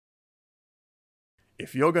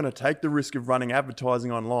If you're going to take the risk of running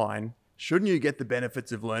advertising online, shouldn't you get the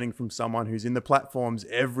benefits of learning from someone who's in the platforms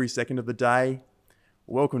every second of the day?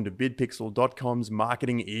 Welcome to BidPixel.com's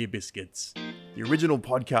Marketing Ear Biscuits, the original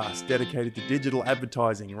podcast dedicated to digital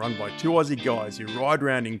advertising run by two Aussie guys who ride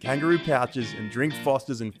around in kangaroo pouches and drink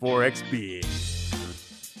Fosters and 4X beer.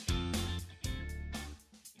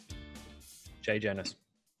 Jay Janis,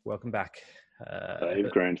 welcome back. Dave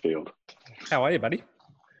Granfield. How are you, buddy?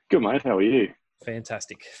 Good, mate. How are you?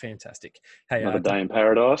 Fantastic. Hey, another day in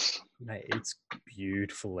paradise. Mate, it's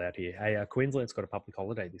beautiful out here. Hey, Queensland's got a public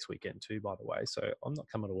holiday this weekend too, by the way, so I'm not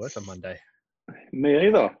coming to work on Monday. Me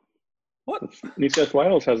either. What? New South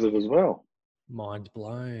Wales has it as well. Mind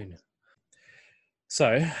blown.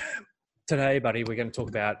 So today, buddy, we're going to talk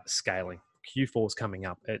about scaling. Q4's coming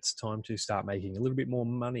up. It's time to start making a little bit more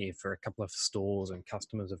money for a couple of stores and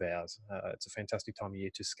customers of ours. It's a fantastic time of year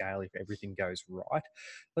to scale if everything goes right.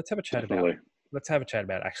 Let's have a chat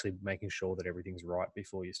about actually making sure that everything's right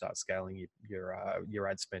before you start scaling your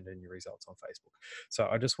ad spend and your results on Facebook. So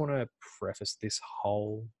I just want to preface this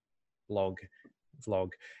whole vlog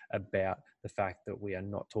about the fact that we are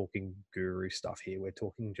not talking guru stuff here. We're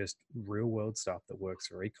talking just real world stuff that works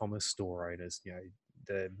for e-commerce store owners, you know,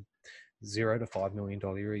 the $0 to $5 million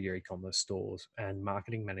a year e-commerce stores and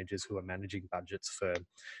marketing managers who are managing budgets for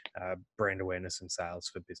brand awareness and sales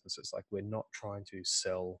for businesses. Like, we're not trying to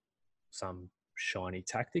sell some shiny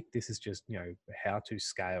tactic. This is just, you know, how to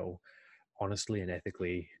scale honestly and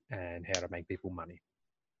ethically and how to make people money.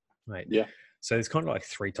 Right. Yeah. So there's kind of like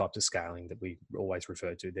three types of scaling that we always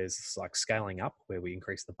refer to. There's like scaling up, where we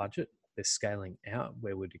increase the budget. There's scaling out,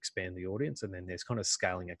 where we'd expand the audience. And then there's kind of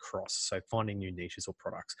scaling across. So finding new niches or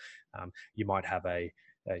products. You might have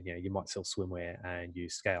you might sell swimwear and you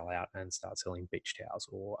scale out and start selling beach towels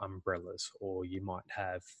or umbrellas, or you might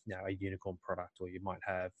have, you know, a unicorn product, or you might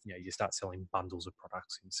have, you know, you start selling bundles of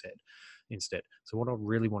products instead. So what I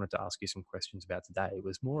really wanted to ask you some questions about today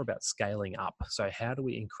was more about scaling up. So how do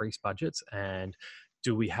we increase budgets, and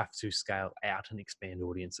do we have to scale out and expand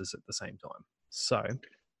audiences at the same time? So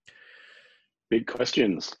big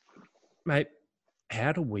questions, mate.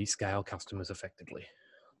 How do we scale customers effectively?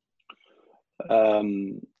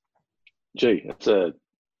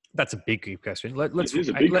 That's a big question. It is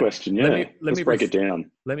a big question, yeah. Let's break it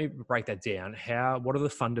down. Let me break that down. What are the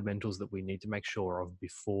fundamentals that we need to make sure of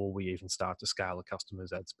before we even start to scale a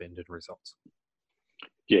customer's ad spend and results?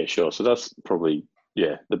 Yeah, sure. So that's probably,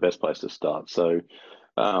 the best place to start. So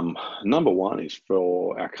number one is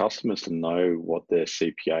for our customers to know what their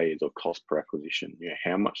CPA is, or cost per acquisition. You know,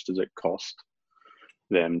 how much does it cost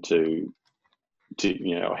them to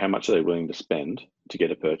how much are they willing to spend to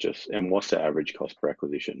get a purchase, and what's the average cost per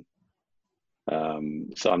acquisition?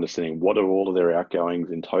 So understanding what are all of their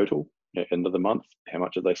outgoings in total at the end of the month, how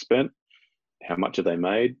much have they spent, how much have they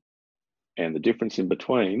made, and the difference in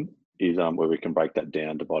between is where we can break that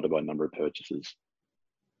down divided by number of purchases.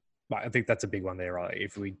 I think that's a big one there, right?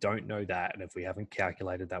 If we don't know that, and if we haven't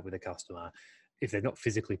calculated that with a customer, if they're not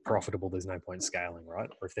physically profitable, there's no point scaling, right?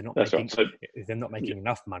 Or if they're not if they're not making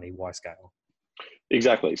enough money, why scale?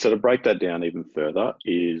 Exactly. So to break that down even further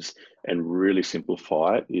and really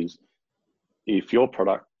simplify it, is if your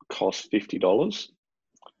product costs $50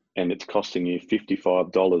 and it's costing you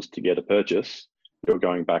 $55 to get a purchase, you're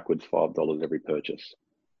going backwards $5 every purchase.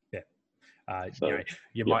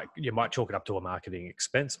 You might chalk it up to a marketing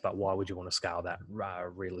expense, but why would you want to scale that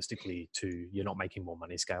realistically? You're not making more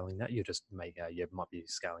money scaling that. You might be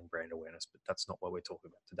scaling brand awareness, but that's not what we're talking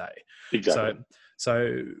about today. Exactly.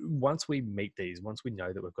 So once we meet these, once we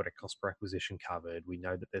know that we've got a cost per acquisition covered, we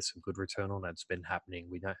know that there's some good return on ad spend happening.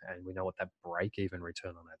 We know what that break even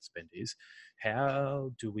return on ad spend is.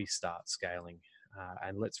 How do we start scaling?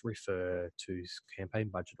 And let's refer to campaign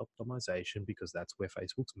budget optimization, because that's where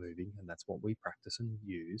Facebook's moving and that's what we practice and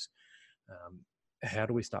use. How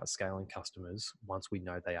do we start scaling customers once we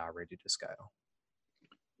know they are ready to scale?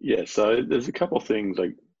 Yeah, so there's a couple of things,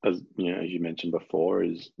 like, as you mentioned before,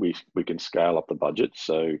 is we can scale up the budget.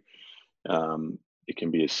 So it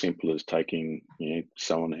can be as simple as taking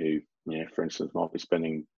someone who, for instance, might be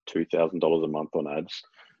spending $2,000 a month on ads,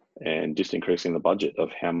 and just increasing the budget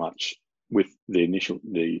of how much with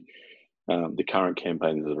the current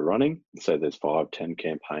campaigns that are running. So there's 5-10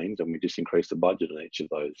 campaigns, and we just increase the budget on each of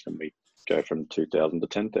those, and we go from $2,000 to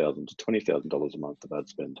 $10,000 to $20,000 a month of ad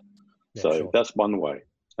spend. That's one way.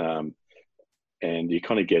 And you're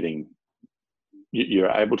kind of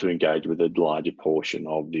you're able to engage with a larger portion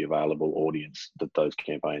of the available audience that those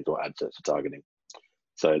campaigns or ad sets are targeting.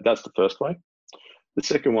 So that's the first way. The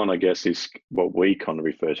second one, I guess, is what we kind of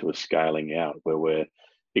refer to as scaling out, where we're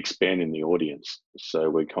expanding the audience. So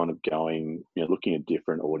we're kind of going, looking at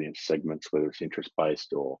different audience segments, whether it's interest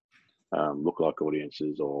based or lookalike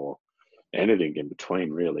audiences or anything in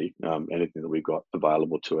between, really, anything that we've got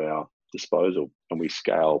available to our disposal, and we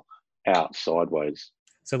scale out sideways.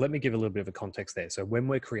 So let me give a little bit of a context there. So when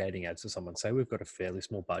we're creating ads for someone, say we've got a fairly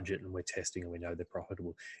small budget and we're testing and we know they're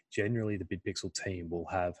profitable, generally the BidPixel team will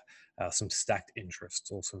have some stacked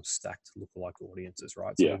interests or some stacked lookalike audiences,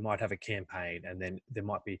 right? So Yeah. we might have a campaign and then there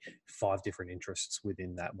might be 5 different interests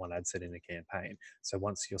within that one ad set in a campaign. So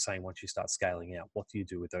once you start scaling out, what do you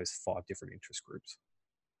do with those 5 different interest groups?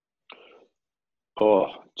 Oh,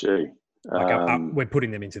 gee. We're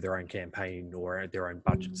putting them into their own campaign or their own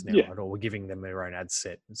budgets now, Yeah. right? Or we're giving them their own ad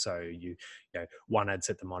set. So one ad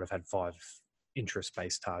set that might have had 5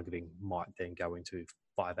 interest-based targeting might then go into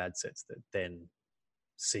 5 ad sets that then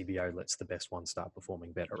CBO lets the best one start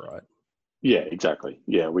performing better, right? Yeah, exactly.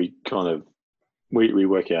 Yeah, we kind of we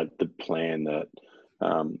work out the plan that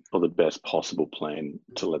or the best possible plan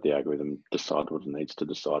to let the algorithm decide what it needs to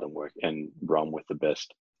decide and work and run with the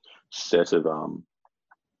best set of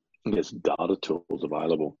data tools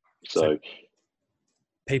available. So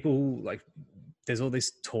people there's all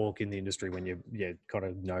this talk in the industry when you kind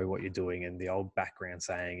of know what you're doing, and the old background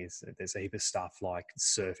saying is that there's a heap of stuff like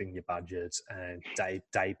surfing your budgets and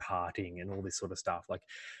day parting and all this sort of stuff. Like,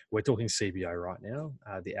 we're talking CBO right now.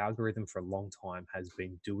 The algorithm for a long time has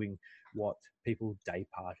been doing what people day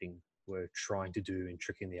parting were trying to do and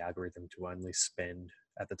tricking the algorithm to only spend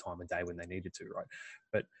at the time of day when they needed to, right?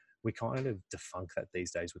 But we kind of defunk that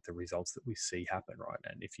these days with the results that we see happen, right?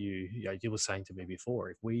 And if you were saying to me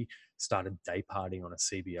before, if we started day parting on a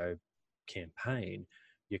CBO campaign,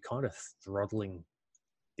 you're kind of throttling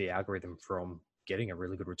the algorithm from getting a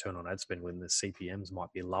really good return on ad spend when the CPMs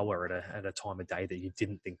might be lower at a time of day that you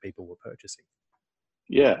didn't think people were purchasing.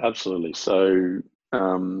 Yeah, absolutely. So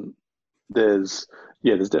there's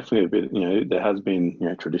definitely a bit, there has been,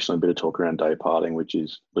 traditionally a bit of talk around day parting, which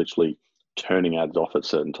is literally turning ads off at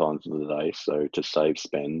certain times of the day, so to save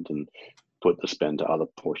spend and put the spend to other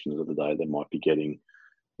portions of the day that might be getting,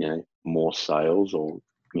 more sales or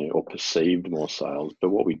perceived more sales.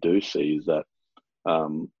 But what we do see is that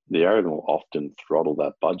the algorithm will often throttle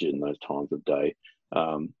that budget in those times of day.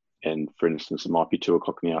 And for instance, it might be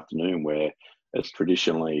 2:00 in the afternoon where it's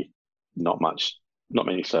traditionally not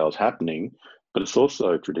many sales happening, but it's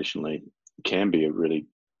also traditionally can be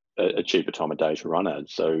a cheaper time of day to run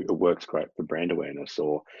ads. So it works great for brand awareness,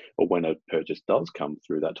 or when a purchase does come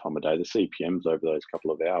through that time of day, the CPMs over those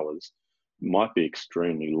couple of hours might be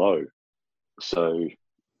extremely low. So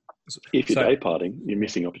if you're day parting, you're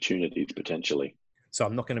missing opportunities potentially. So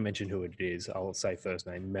I'm not going to mention who it is. I'll say first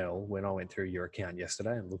name Mel. When I went through your account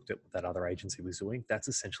yesterday and looked at what that other agency was doing, that's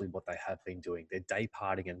essentially what they have been doing. They're day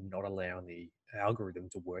parting and not allowing the algorithm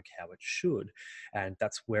to work how it should. And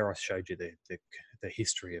that's where I showed you the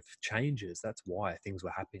history of changes. That's why things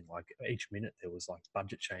were happening. Like each minute there was like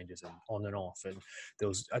budget changes and on and off. And there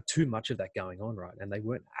was too much of that going on, right? And they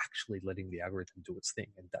weren't actually letting the algorithm do its thing.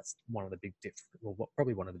 And that's one of the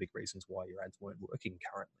probably one of the big reasons why your ads weren't working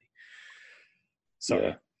currently. So,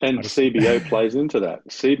 yeah, and CBO plays into that.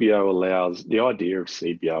 CBO allows, the idea of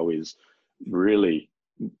CBO is really,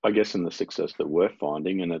 I guess, in the success that we're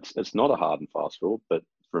finding, and it's not a hard and fast rule, but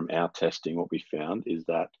from our testing, what we found is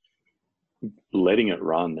that letting it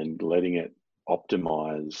run and letting it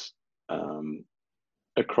optimize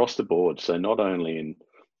across the board. So not only in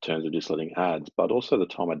terms of just letting ads, but also the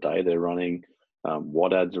time of day they're running,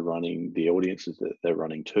 what ads are running, the audiences that they're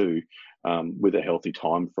running to, with a healthy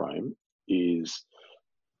time frame, is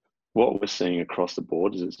what we're seeing across the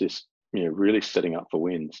board. Is it's just really setting up for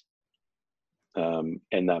wins, and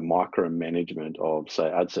that micromanagement of, say,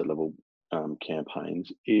 ad set level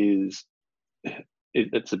campaigns is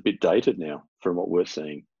it's a bit dated now from what we're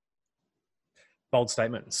seeing. Bold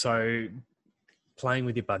statement. So playing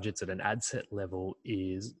with your budgets at an ad set level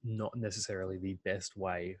is not necessarily the best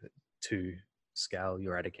way to scale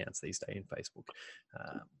your ad accounts these days in Facebook.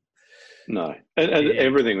 No, and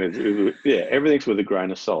everything's with a grain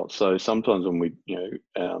of salt. So sometimes when we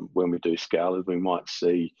do scale, we might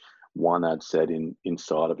see one ad set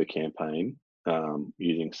inside of a campaign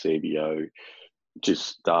using CBO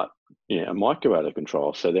just start. It might go out of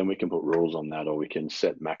control. So then we can put rules on that, or we can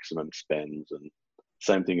set maximum spends. And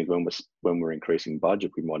same thing as when we're increasing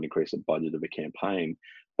budget, we might increase the budget of a campaign,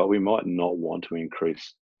 but we might not want to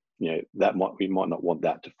increase. We might not want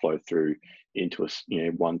that to flow through into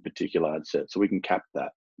one particular ad set. So we can cap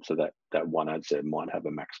that, so that one ad set might have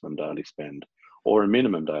a maximum daily spend or a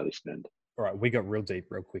minimum daily spend. All right, we got real deep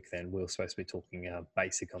real quick then. We were supposed to be talking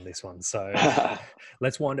basic on this one. So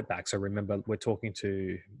let's wind it back. So remember, we're talking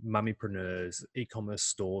to mummypreneurs, e-commerce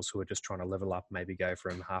stores who are just trying to level up, maybe go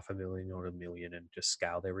from 500,000 or 1 million and just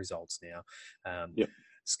scale their results now. Yep.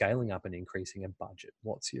 Scaling up and increasing a budget.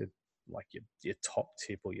 What's your top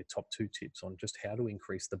tip or your top 2 tips on just how to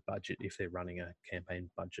increase the budget if they're running a campaign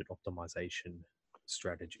budget optimization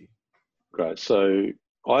strategy? Great. So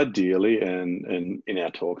ideally, and in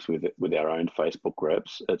our talks with our own Facebook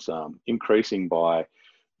reps, it's increasing by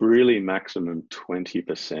really maximum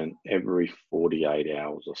 20% every 48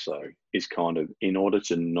 hours or so is kind of in order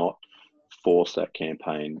to not force that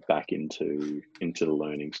campaign back into the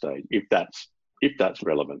learning stage, if that's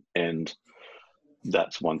relevant. And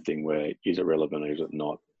that's one thing where, is it relevant or is it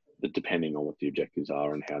not? But depending on what the objectives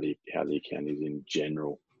are and how the account is in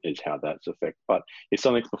general is how that's affected. But if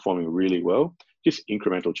something's performing really well, just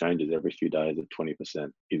incremental changes every few days of 20%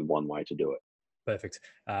 is one way to do it. Perfect.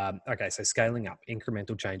 Okay, so scaling up,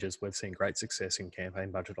 incremental changes. We've seen great success in campaign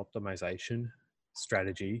budget optimization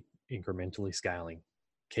strategy, incrementally scaling.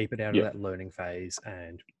 Keep it out of that learning phase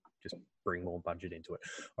and just bring more budget into it.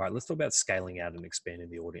 All right, let's talk about scaling out and expanding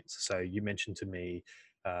the audience. So you mentioned to me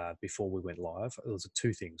before we went live, it was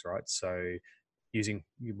 2 things, right? So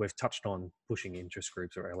we've touched on pushing interest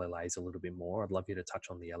groups or LLAs a little bit more. I'd love you to touch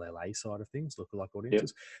on the LLA side of things, lookalike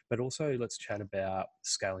audiences, but also let's chat about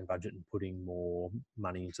scaling budget and putting more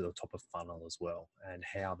money into the top of funnel as well, and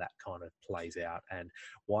how that kind of plays out and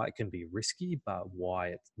why it can be risky, but why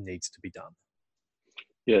it needs to be done.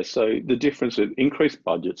 Yeah, so the difference with increased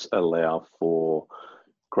budgets allow for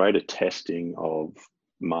greater testing of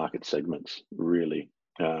market segments, really.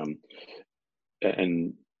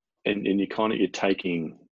 And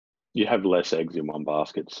you have less eggs in one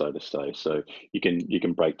basket, so to say. So you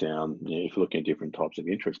can break down, if you're looking at different types of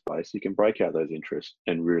interest base, you can break out those interests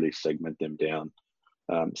and really segment them down.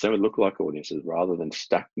 Same with lookalike audiences, rather than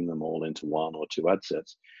stacking them all into 1 or 2 ad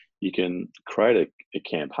sets, you can create a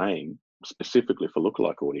campaign specifically for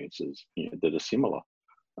lookalike audiences that are similar,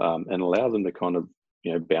 and allow them to kind of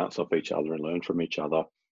bounce off each other and learn from each other,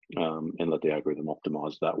 and let the algorithm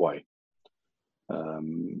optimize that way.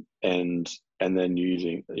 And then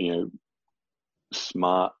using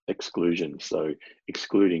smart exclusion, so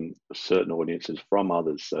excluding certain audiences from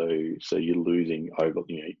others, so you're losing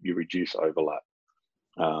you reduce overlap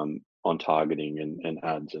on targeting and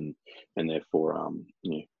ads, and therefore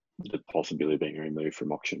the possibility of being removed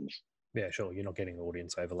from auctions. Yeah, sure. You're not getting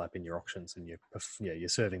audience overlap in your auctions, and you're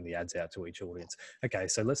serving the ads out to each audience. Okay,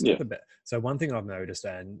 so let's talk about. So one thing I've noticed,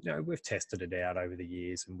 and we've tested it out over the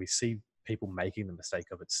years, and we see people making the mistake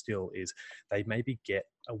of it still, is they maybe get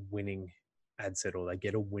a winning ad set or they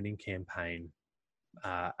get a winning campaign,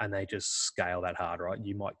 and they just scale that hard, right?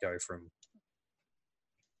 You might go from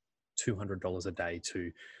 $200 a day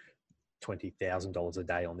to $20,000 a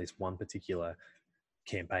day on this one particular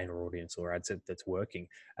campaign or audience or ad set that's working,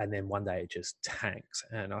 and then one day it just tanks.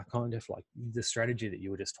 And I kind of like the strategy that you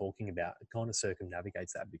were just talking about, it kind of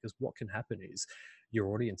circumnavigates that, because what can happen is your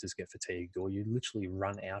audiences get fatigued, or you literally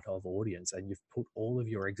run out of audience, and you've put all of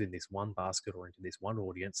your eggs in this one basket or into this one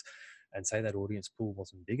audience, and say that audience pool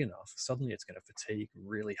wasn't big enough, suddenly it's going to fatigue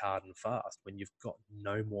really hard and fast when you've got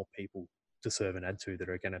no more people to serve an ad to that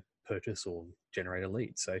are going to purchase or generate a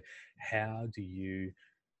lead. So how do you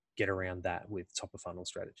get around that with top of funnel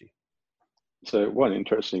strategy? So one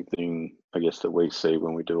interesting thing, I guess, that we see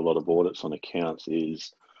when we do a lot of audits on accounts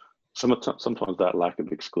is sometimes that lack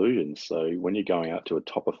of exclusion. So when you're going out to a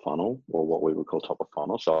top of funnel, or what we would call top of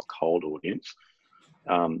funnel, so a cold audience,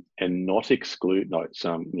 and not exclude,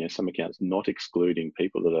 some accounts not excluding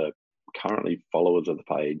people that are currently followers of the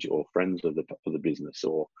page or friends of the business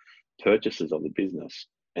or purchasers of the business.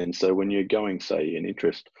 And so when you're going, say,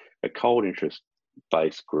 a cold interest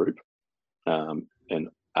based group, and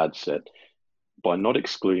ad set, by not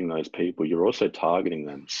excluding those people, you're also targeting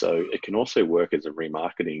them. So it can also work as a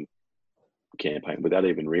remarketing campaign without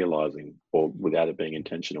even realizing, or without it being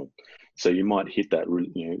intentional. So you might hit that,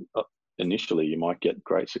 initially you might get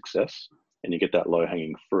great success and you get that low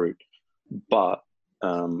hanging fruit, but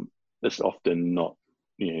it's often not,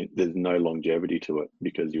 there's no longevity to it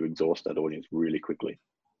because you exhaust that audience really quickly.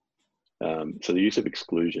 So the use of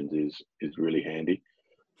exclusions is really handy.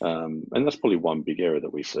 And that's probably one big area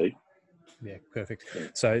that we see. Yeah, perfect.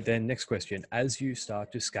 So then next question, as you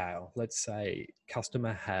start to scale, let's say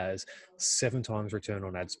customer has 7 times return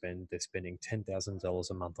on ad spend, they're spending $10,000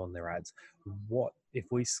 a month on their ads. What if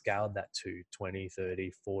we scaled that to 20,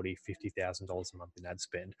 30, 40, $50,000 a month in ad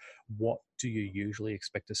spend? What do you usually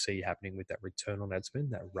expect to see happening with that return on ad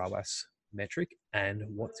spend, that ROAS metric? And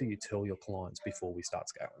what do you tell your clients before we start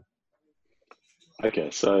scaling?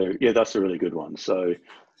 Okay, so yeah, that's a really good one. So,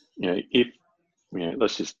 if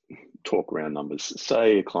let's just talk round numbers.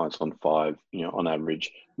 Say a client's on 5, on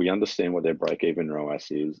average, we understand what their break-even ROAS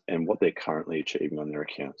is and what they're currently achieving on their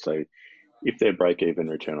account. So if their break-even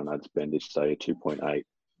return on ad spend is say a 2.8,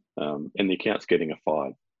 and the account's getting a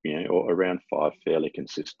 5, or around 5 fairly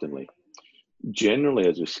consistently. Generally,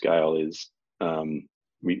 as we scale, is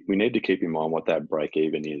we need to keep in mind what that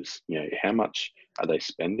break-even is. How much are they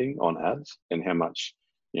spending on ads, and how much,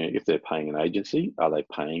 if they're paying an agency, are they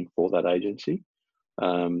paying for that agency?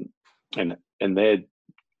 And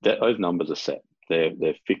those numbers are set.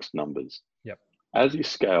 They're fixed numbers. Yep. As you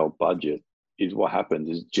scale budget, is what happens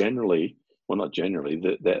is generally, well, not generally,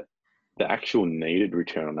 the actual needed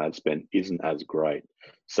return on ad spend isn't as great.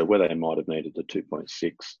 So where they might have needed a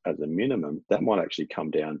 2.6 as a minimum, that might actually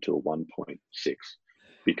come down to a 1.6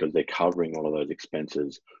 because they're covering all of those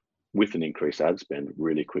expenses with an increased ad spend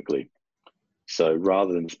really quickly. So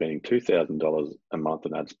rather than spending $2,000 a month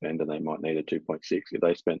on ad spend and they might need a 2.6, if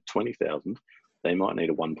they spent 20,000, they might need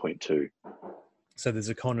a 1.2. So there's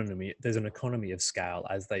an economy of scale.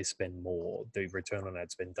 As they spend more, the return on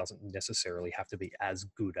ad spend doesn't necessarily have to be as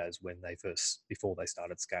good as before they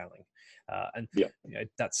started scaling.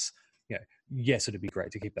 That's, yes, it'd be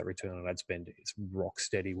great to keep that return on ad spend. It's rock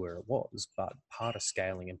steady where it was, but part of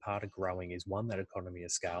scaling and part of growing is, one, that economy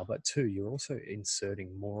of scale, but two, you're also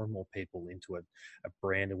inserting more and more people into a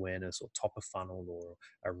brand awareness or top of funnel or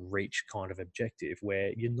a reach kind of objective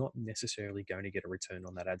where you're not necessarily going to get a return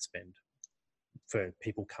on that ad spend for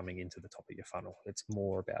people coming into the top of your funnel. It's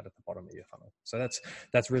more about at the bottom of your funnel. So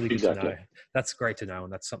that's really good to know. That's great to know,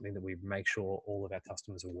 and that's something that we make sure all of our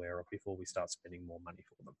customers are aware of before we start spending more money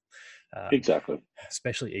for them. Exactly.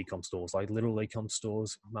 Especially e-com stores, like little e-com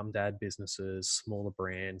stores, mum, dad businesses, smaller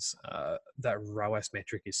brands. That ROAS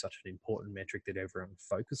metric is such an important metric that everyone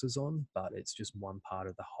focuses on, but it's just one part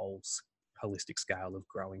of the whole holistic scale of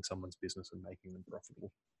growing someone's business and making them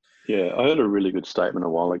profitable. Yeah, I heard a really good statement a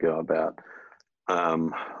while ago about, I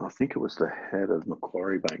think it was the head of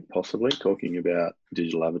Macquarie Bank, possibly, talking about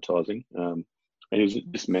digital advertising. And he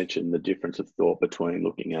just mentioned the difference of thought between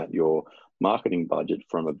looking at your marketing budget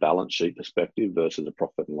from a balance sheet perspective versus a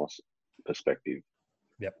profit and loss perspective.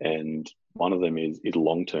 Yep. And one of them is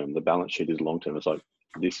long term. The balance sheet is long term. It's like,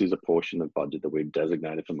 this is a portion of budget that we've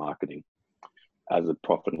designated for marketing. As a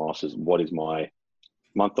profit and loss is, what is my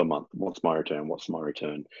month on month? What's my return? What's my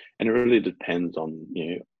return? And it really depends on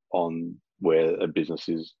on where a business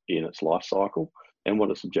is in its life cycle and what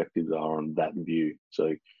its objectives are on that view.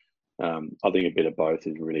 So I think a bit of both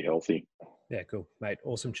is really healthy. Yeah, cool, mate.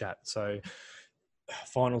 Awesome chat. So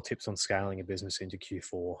final tips on scaling a business into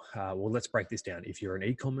Q4. Well, let's break this down. If you're an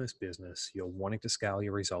e-commerce business, you're wanting to scale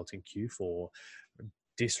your results in Q4,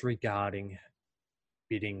 disregarding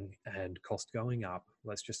bidding and cost going up.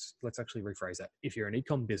 Let's actually rephrase that. If you're an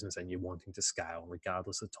e-com business and you're wanting to scale,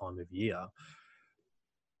 regardless of time of year,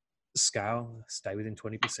 scale, stay within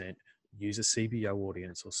 20%, use a CBO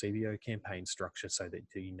audience or CBO campaign structure so that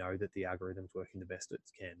you know that the algorithm's working the best it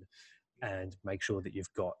can, and make sure that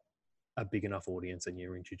you've got a big enough audience and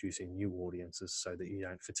you're introducing new audiences so that you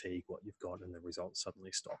don't fatigue what you've got and the results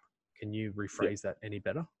suddenly stop. Can you rephrase that any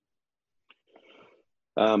better?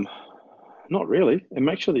 Not really. And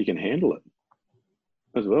make sure that you can handle it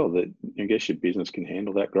as well, that I guess your business can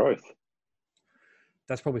handle that growth.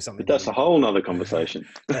 That's probably something. But that's a whole nother conversation.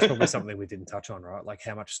 That's probably something we didn't touch on, right? Like,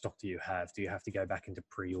 how much stock do you have? Do you have to go back into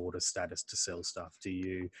pre-order status to sell stuff? Do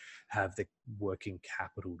you have the working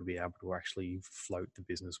capital to be able to actually float the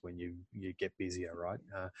business when you get busier, right?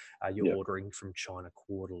 Are you ordering from China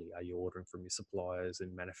quarterly? Are you ordering from your suppliers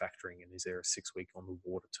in manufacturing? And is there a 6-week on the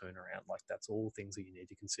water turnaround? Like, that's all things that you need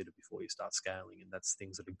to consider before you start scaling. And that's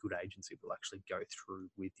things that a good agency will actually go through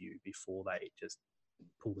with you before they just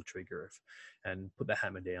pull the trigger and put the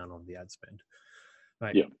hammer down on the ad spend.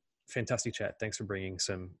 Mate, fantastic chat. Thanks for bringing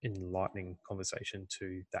some enlightening conversation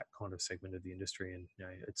to that kind of segment of the industry. And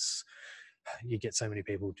you get so many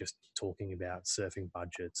people just talking about surfing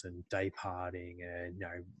budgets and day parting and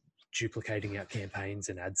duplicating out campaigns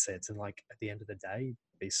and ad sets. And like, at the end of the day,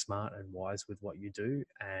 be smart and wise with what you do.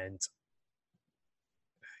 And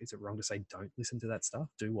is it wrong to say don't listen to that stuff?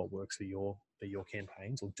 Do what works for your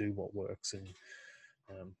campaigns, or do what works. And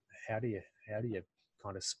how do you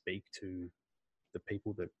kind of speak to the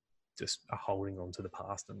people that just are holding on to the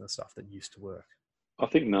past and the stuff that used to work? I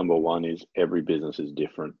think number one is every business is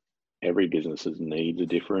different. Every business's needs are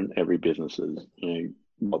different. Every business's,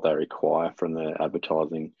 what they require from their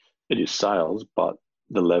advertising. It is sales, but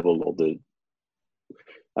the level of the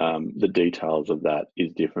details of that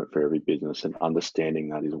is different for every business, and understanding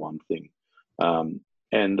that is one thing.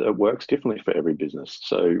 and it works differently for every business.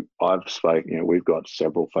 So I've spoken, we've got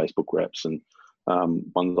several Facebook reps, and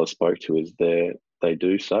ones I spoke to is they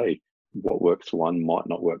do say what works for one might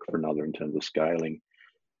not work for another in terms of scaling,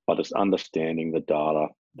 but it's understanding the data.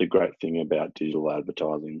 The great thing about digital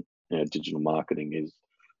advertising, digital marketing, is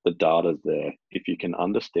the data's there. If you can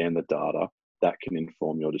understand the data, that can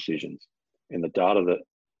inform your decisions. And the data that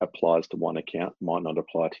applies to one account might not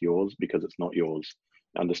apply to yours because it's not yours.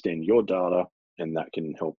 Understand your data, and that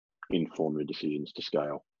can help inform your decisions to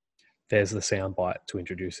scale. There's the soundbite to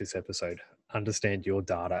introduce this episode. Understand your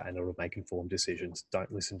data and it'll make informed decisions.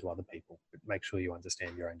 Don't listen to other people, but make sure you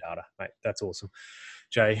understand your own data. Mate, that's awesome.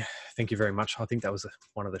 Jay, thank you very much. I think that was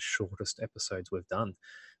one of the shortest episodes we've done.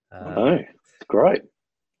 It's great.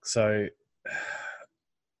 So,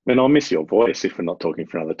 and I'll miss your voice if we're not talking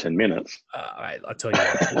for another 10 minutes. I tell you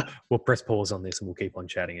what, we'll press pause on this and we'll keep on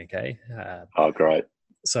chatting, okay? Great.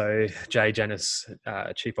 So, Jay Janis,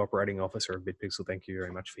 Chief Operating Officer of BidPixel, thank you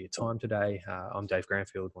very much for your time today. I'm Dave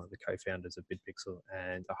Granfield, one of the co-founders of BidPixel,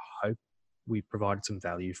 and I hope we provided some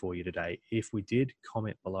value for you today. If we did,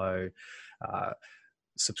 comment below,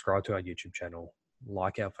 subscribe to our YouTube channel,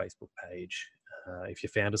 like our Facebook page. If you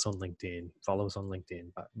found us on LinkedIn, follow us on LinkedIn.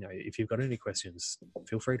 But if you've got any questions,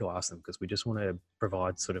 feel free to ask them, because we just want to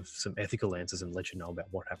provide sort of some ethical answers and let you know about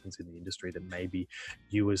what happens in the industry that maybe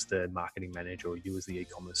you as the marketing manager or you as the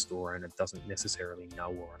e-commerce store owner doesn't necessarily know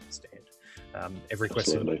or understand. Every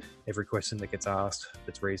question that gets asked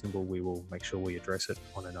that's reasonable, we will make sure we address it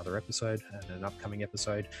on another episode and an upcoming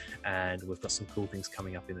episode. And we've got some cool things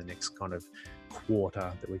coming up in the next kind of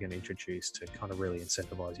quarter that we're going to introduce to kind of really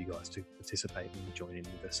incentivize you guys to participate and join in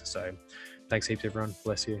with us. So thanks heaps, everyone.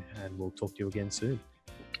 Bless you, and we'll talk to you again soon.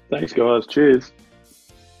 Thanks, guys. Cheers.